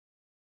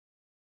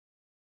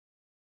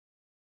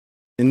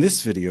In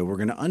this video, we're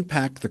going to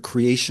unpack the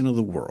creation of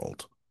the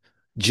world,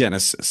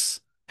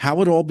 Genesis,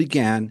 how it all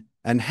began,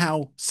 and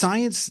how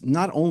science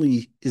not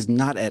only is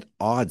not at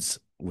odds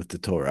with the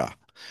Torah,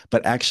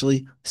 but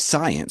actually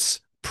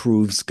science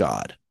proves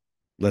God.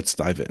 Let's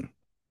dive in.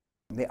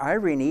 The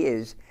irony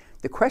is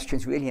the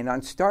question's really a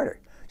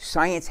non-starter.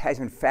 Science has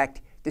in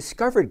fact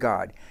discovered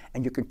God,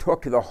 and you can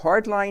talk to the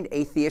hardline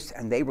atheists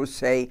and they will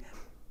say,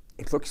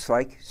 it looks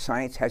like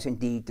science has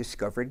indeed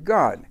discovered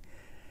God.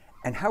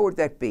 And how would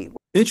that be?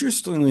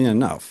 Interestingly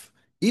enough,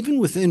 even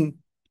within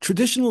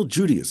traditional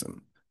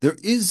Judaism, there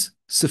is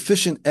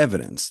sufficient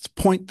evidence to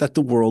point that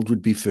the world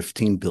would be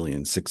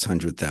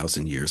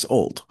 15,600,000 years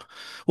old.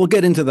 We'll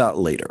get into that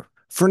later.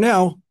 For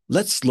now,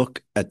 let's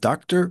look at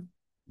Dr.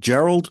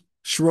 Gerald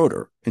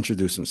Schroeder.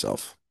 Introduce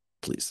himself,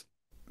 please.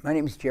 My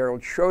name is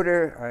Gerald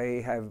Schroeder.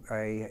 I have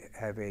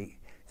a,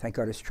 thank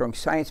God, a strong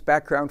science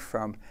background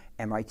from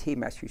MIT,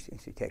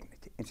 Massachusetts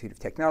Institute of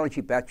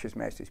Technology, bachelor's,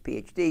 master's,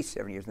 PhD,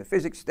 7 years in the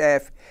physics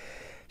staff,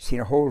 seen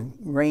a whole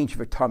range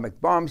of atomic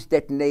bombs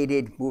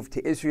detonated, moved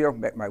to Israel,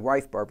 met my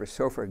wife, Barbara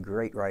Sofer, a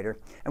great writer.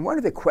 And one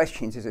of the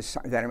questions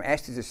that I'm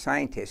asked as a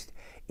scientist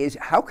is,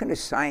 how can a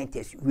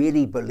scientist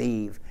really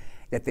believe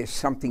that there's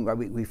something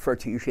we refer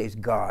to usually as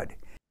God?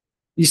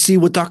 You see,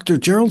 what Dr.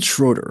 Gerald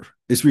Schroeder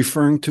is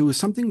referring to is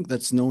something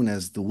that's known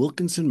as the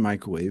Wilkinson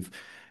Microwave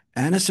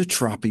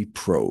Anisotropy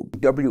Probe.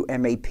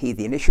 WMAP,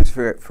 the initials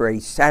for a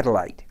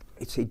satellite.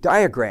 It's a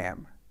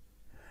diagram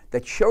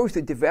that shows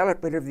the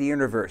development of the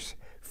universe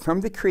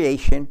from the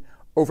creation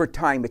over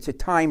time. It's a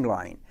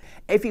timeline.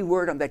 Every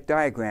word on that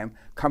diagram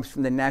comes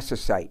from the NASA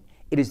site.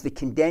 It is the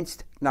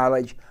condensed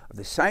knowledge of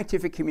the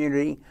scientific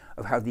community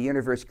of how the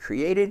universe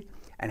created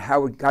and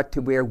how it got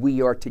to where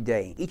we are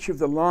today. Each of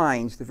the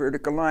lines, the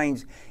vertical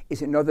lines,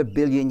 is another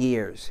billion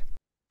years.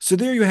 So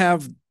there you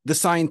have the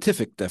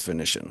scientific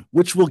definition,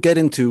 which we'll get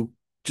into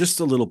just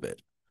a little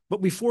bit.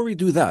 But before we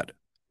do that,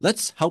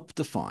 let's help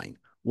define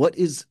what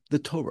is the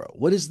Torah?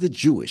 What is the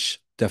Jewish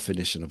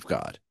definition of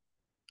God?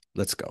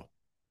 Let's go.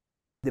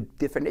 The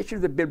definition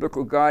of the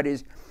biblical God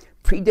is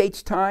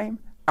predates time,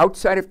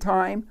 outside of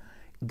time.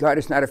 God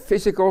is not a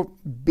physical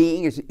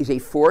being, is a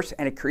force,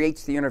 and it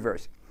creates the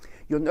universe.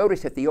 You'll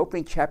notice that the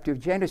opening chapter of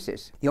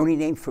Genesis, the only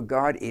name for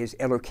God is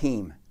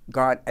Elohim,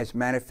 God as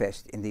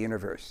manifest in the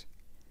universe.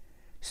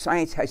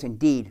 Science has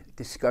indeed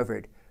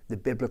discovered the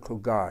biblical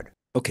God.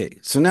 Okay,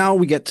 so now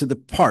we get to the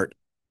part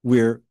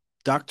where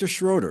Dr.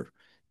 Schroeder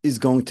is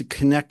going to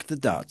connect the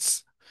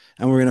dots,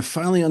 and we're going to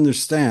finally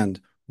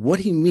understand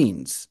what he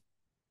means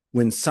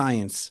when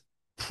science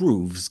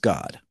proves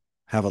God.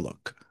 Have a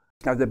look.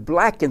 Now, the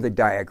black in the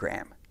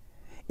diagram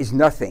is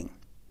nothing.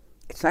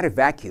 It's not a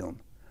vacuum.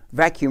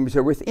 Vacuums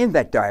are within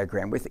that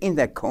diagram, within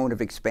that cone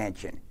of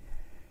expansion.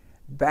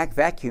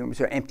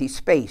 Vacuums are empty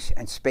space,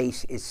 and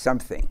space is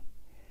something.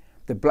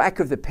 The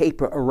black of the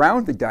paper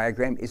around the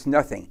diagram is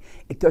nothing.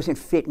 It doesn't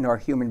fit in our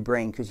human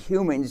brain because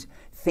humans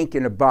think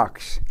in a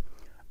box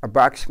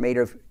made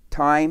of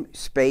time,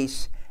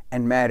 space,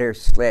 and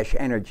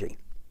matter/energy.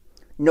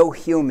 No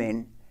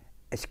human,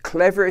 as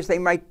clever as they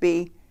might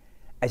be,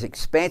 as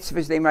expansive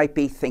as they might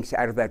be, thinks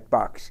out of that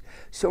box.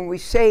 So when we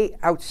say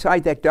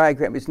outside that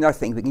diagram is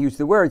nothing, we can use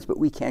the words, but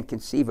we can't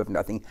conceive of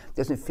nothing. It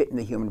doesn't fit in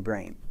the human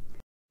brain.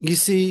 You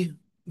see,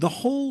 the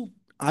whole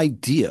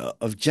idea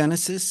of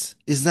Genesis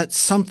is that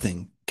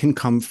something can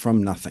come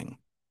from nothing.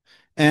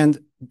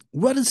 And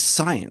what does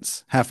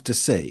science have to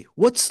say?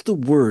 What's the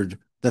word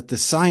that the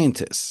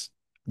scientists,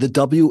 the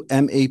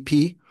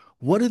WMAP,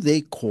 what do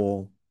they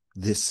call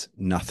this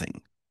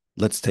nothing?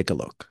 Let's take a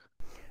look.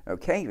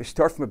 Okay, you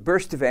start from a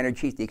burst of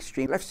energy at the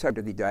extreme left side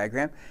of the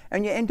diagram,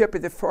 and you end up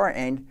at the far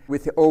end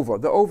with the oval.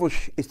 The oval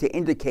is to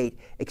indicate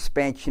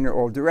expansion in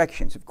all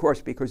directions. Of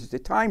course, because it's a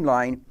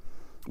timeline,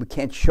 we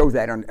can't show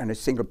that on a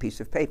single piece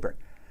of paper.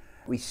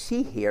 We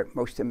see here,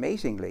 most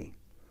amazingly,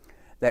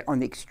 that on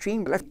the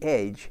extreme left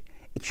edge,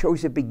 it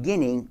shows a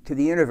beginning to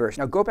the universe.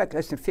 Now go back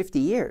less than 50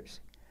 years.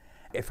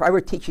 If I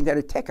were teaching that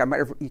at Tech, a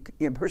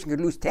person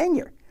could lose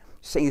tenure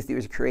saying that there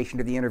was a creation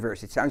of the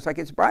universe. It sounds like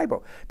it's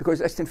Bible,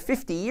 because less than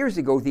 50 years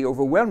ago, the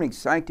overwhelming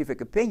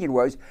scientific opinion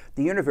was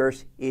the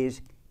universe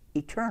is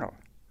eternal.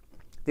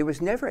 There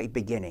was never a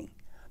beginning.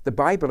 The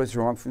Bible is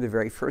wrong from the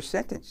very first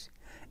sentence.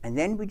 And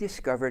then we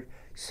discovered,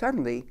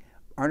 suddenly,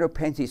 Arno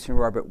Penzias and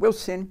Robert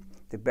Wilson,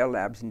 the Bell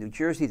Labs in New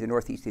Jersey, the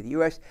northeast of the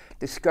US,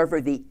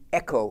 discovered the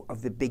echo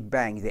of the Big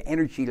Bang, the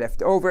energy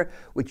left over,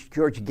 which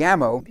George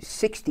Gamow,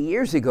 60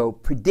 years ago,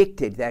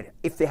 predicted that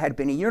if there had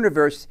been a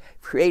universe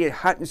created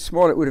hot and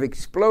small, it would have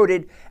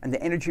exploded, and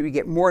the energy would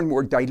get more and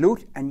more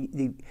dilute. And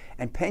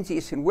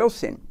Penzias and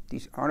Wilson,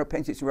 these Arno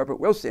Penzias and Robert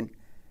Wilson,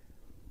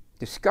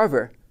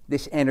 discover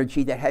this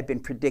energy that had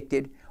been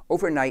predicted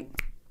overnight.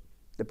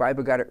 The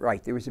Bible got it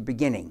right. There was a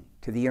beginning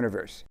to the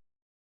universe.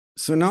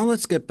 So now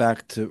let's get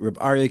back to Reb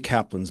Aryeh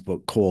Kaplan's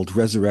book called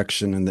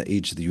Resurrection and the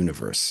Age of the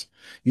Universe.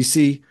 You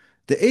see,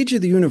 the age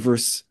of the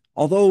universe,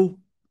 although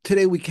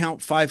today we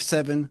count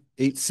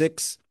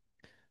 5786,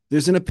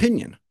 there's an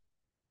opinion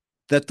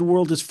that the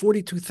world is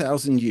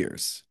 42,000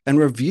 years. And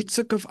Rav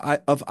Yitzchak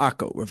of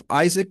Akko, Rav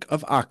Isaac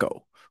of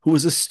Akko, who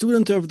was a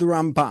student of the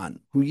Ramban,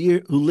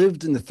 who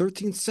lived in the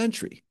 13th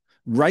century,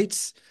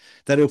 writes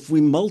that if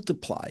we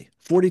multiply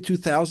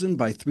 42,000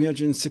 by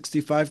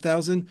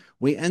 365,000,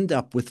 we end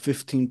up with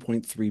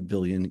 15.3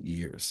 billion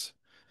years.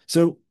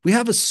 So we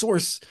have a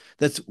source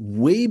that's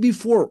way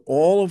before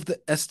all of the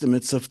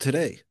estimates of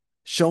today,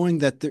 showing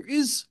that there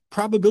is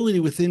probability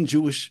within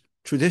Jewish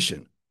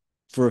tradition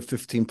for a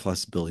 15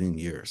 plus billion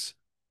years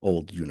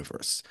old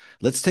universe.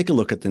 Let's take a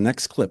look at the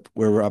next clip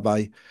where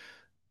Rabbi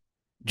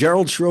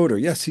Gerald Schroeder,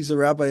 yes, he's a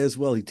rabbi as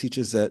well. He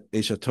teaches at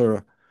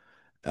Torah,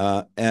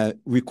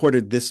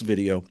 recorded this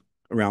video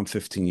around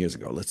 15 years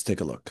ago. Let's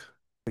take a look.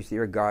 Is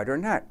there a God or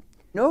not?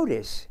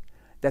 Notice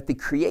that the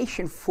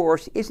creation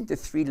force isn't the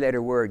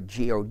three-letter word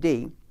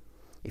G-O-D.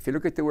 If you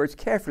look at the words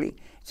carefully,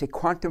 it's a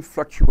quantum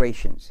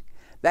fluctuations.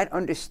 That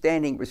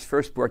understanding was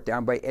first brought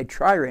down by Ed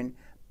Tryon,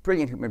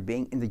 brilliant human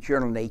being, in the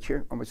journal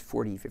Nature almost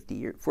 40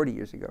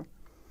 years ago.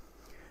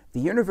 The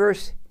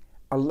universe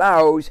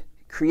allows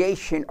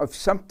creation of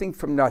something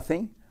from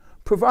nothing,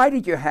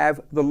 provided you have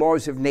the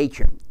laws of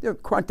nature, the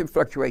quantum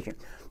fluctuation.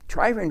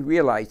 Tryon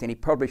realized, and he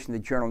published in the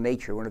journal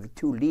Nature, one of the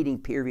two leading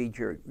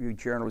peer-reviewed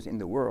journals in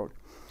the world,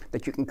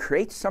 that you can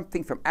create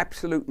something from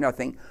absolute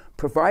nothing,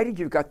 provided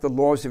you've got the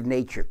laws of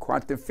nature,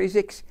 quantum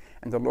physics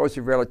and the laws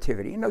of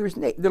relativity. In other words,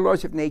 the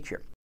laws of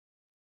nature.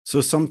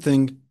 So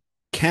something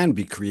can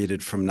be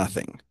created from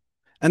nothing.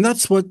 And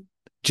that's what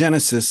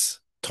Genesis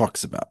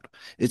talks about.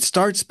 It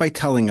starts by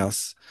telling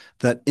us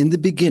that in the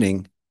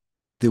beginning,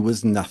 there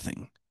was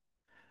nothing.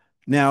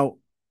 Now,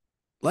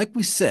 like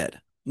we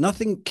said,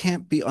 nothing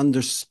can't be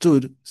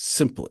understood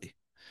simply.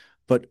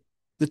 But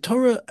the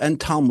Torah and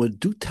Talmud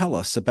do tell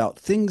us about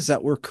things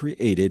that were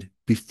created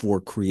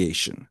before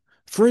creation.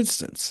 For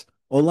instance,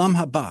 Olam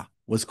Haba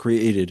was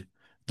created,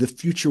 the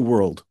future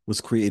world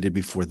was created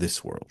before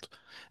this world.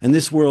 And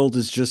this world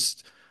is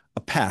just a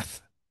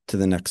path to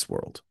the next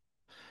world.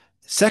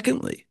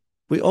 Secondly,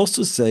 we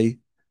also say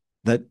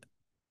that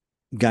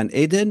Gan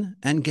Eden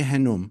and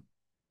Gehenum,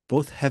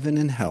 both heaven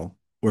and hell,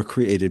 were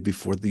created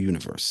before the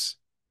universe.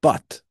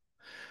 But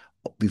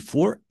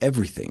before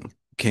everything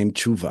came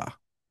tshuva,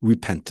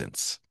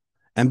 repentance.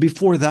 And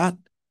before that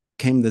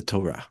came the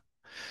Torah.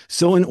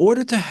 So in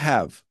order to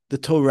have the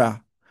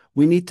Torah,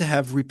 we need to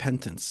have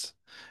repentance.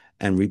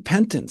 And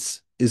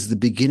repentance is the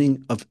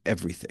beginning of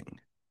everything.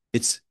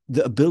 It's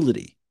the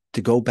ability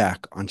to go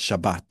back on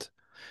Shabbat,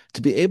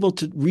 to be able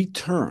to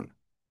return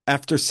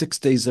after 6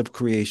 days of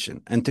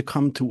creation and to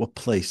come to a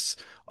place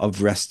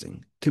of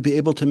resting, to be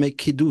able to make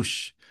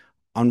kiddush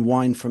on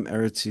wine from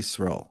Eretz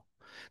Yisrael,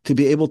 to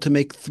be able to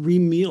make 3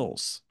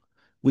 meals,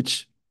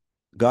 which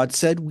God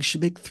said we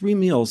should make 3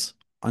 meals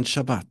on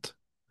Shabbat.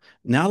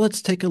 Now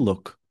let's take a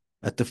look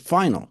at the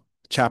final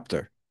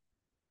chapter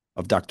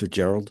of Dr.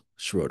 Gerald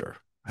Schroeder.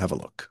 Have a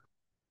look.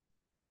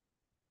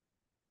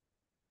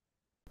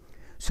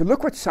 So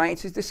look what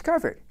science has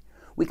discovered.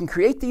 We can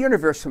create the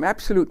universe from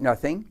absolute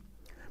nothing,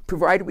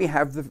 provided we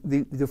have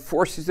the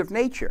forces of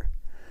nature.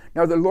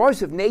 Now, the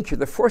laws of nature,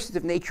 the forces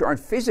of nature aren't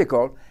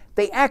physical,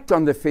 they act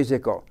on the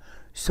physical.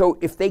 So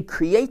if they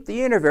create the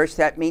universe,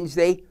 that means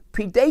they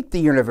predate the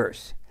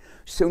universe.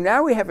 So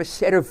now we have a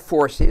set of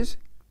forces,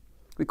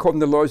 we call them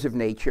the laws of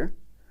nature,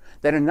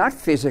 that are not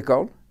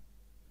physical,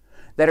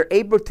 that are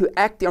able to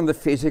act on the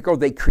physical.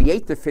 They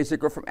create the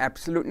physical from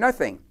absolute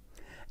nothing.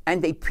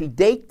 And they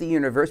predate the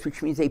universe,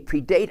 which means they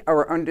predate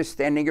our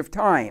understanding of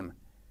time.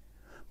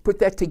 Put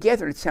that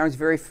together, and it sounds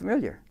very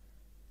familiar.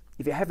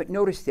 If you haven't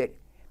noticed it,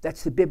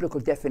 that's the biblical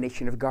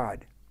definition of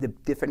God. The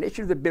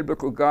definition of the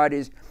biblical God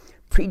is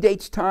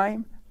predates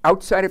time,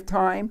 outside of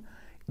time.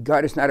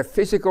 God is not a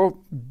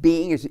physical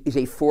being, is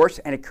a force,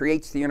 and it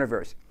creates the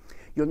universe.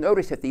 You'll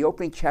notice at the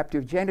opening chapter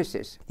of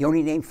Genesis, the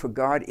only name for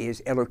God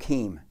is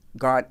Elohim,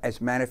 God as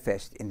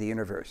manifest in the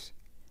universe.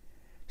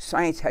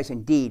 Science has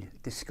indeed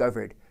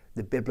discovered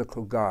the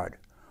biblical God.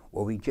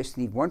 Well, we just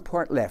need one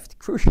part left,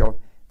 crucial.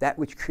 That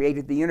which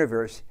created the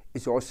universe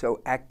is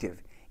also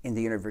active in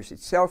the universe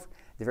itself.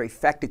 The very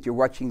fact that you're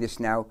watching this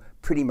now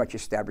pretty much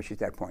establishes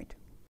that point.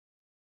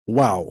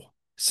 Wow.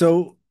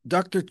 So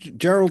Dr.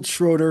 Gerald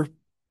Schroeder,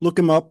 look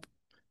him up.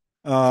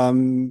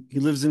 He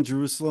lives in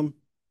Jerusalem.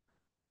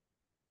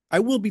 I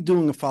will be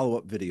doing a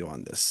follow-up video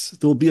on this.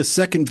 There will be a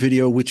second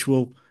video which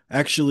will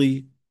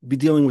actually be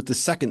dealing with the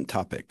second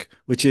topic,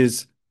 which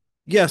is,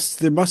 yes,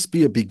 there must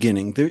be a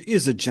beginning. There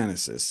is a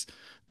Genesis,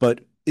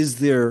 but is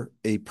there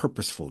a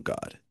purposeful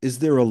God? Is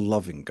there a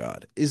loving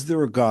God? Is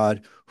there a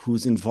God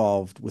who's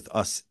involved with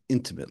us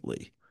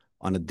intimately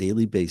on a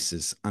daily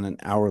basis, on an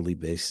hourly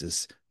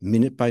basis,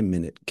 minute by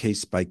minute,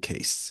 case by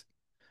case?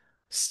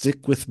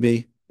 Stick with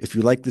me. If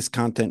you like this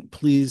content,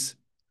 please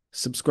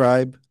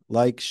subscribe,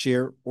 like,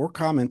 share, or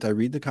comment. I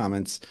read the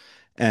comments,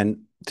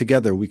 and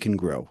together we can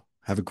grow.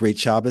 Have a great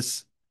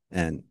Shabbos,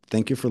 and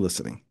thank you for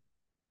listening.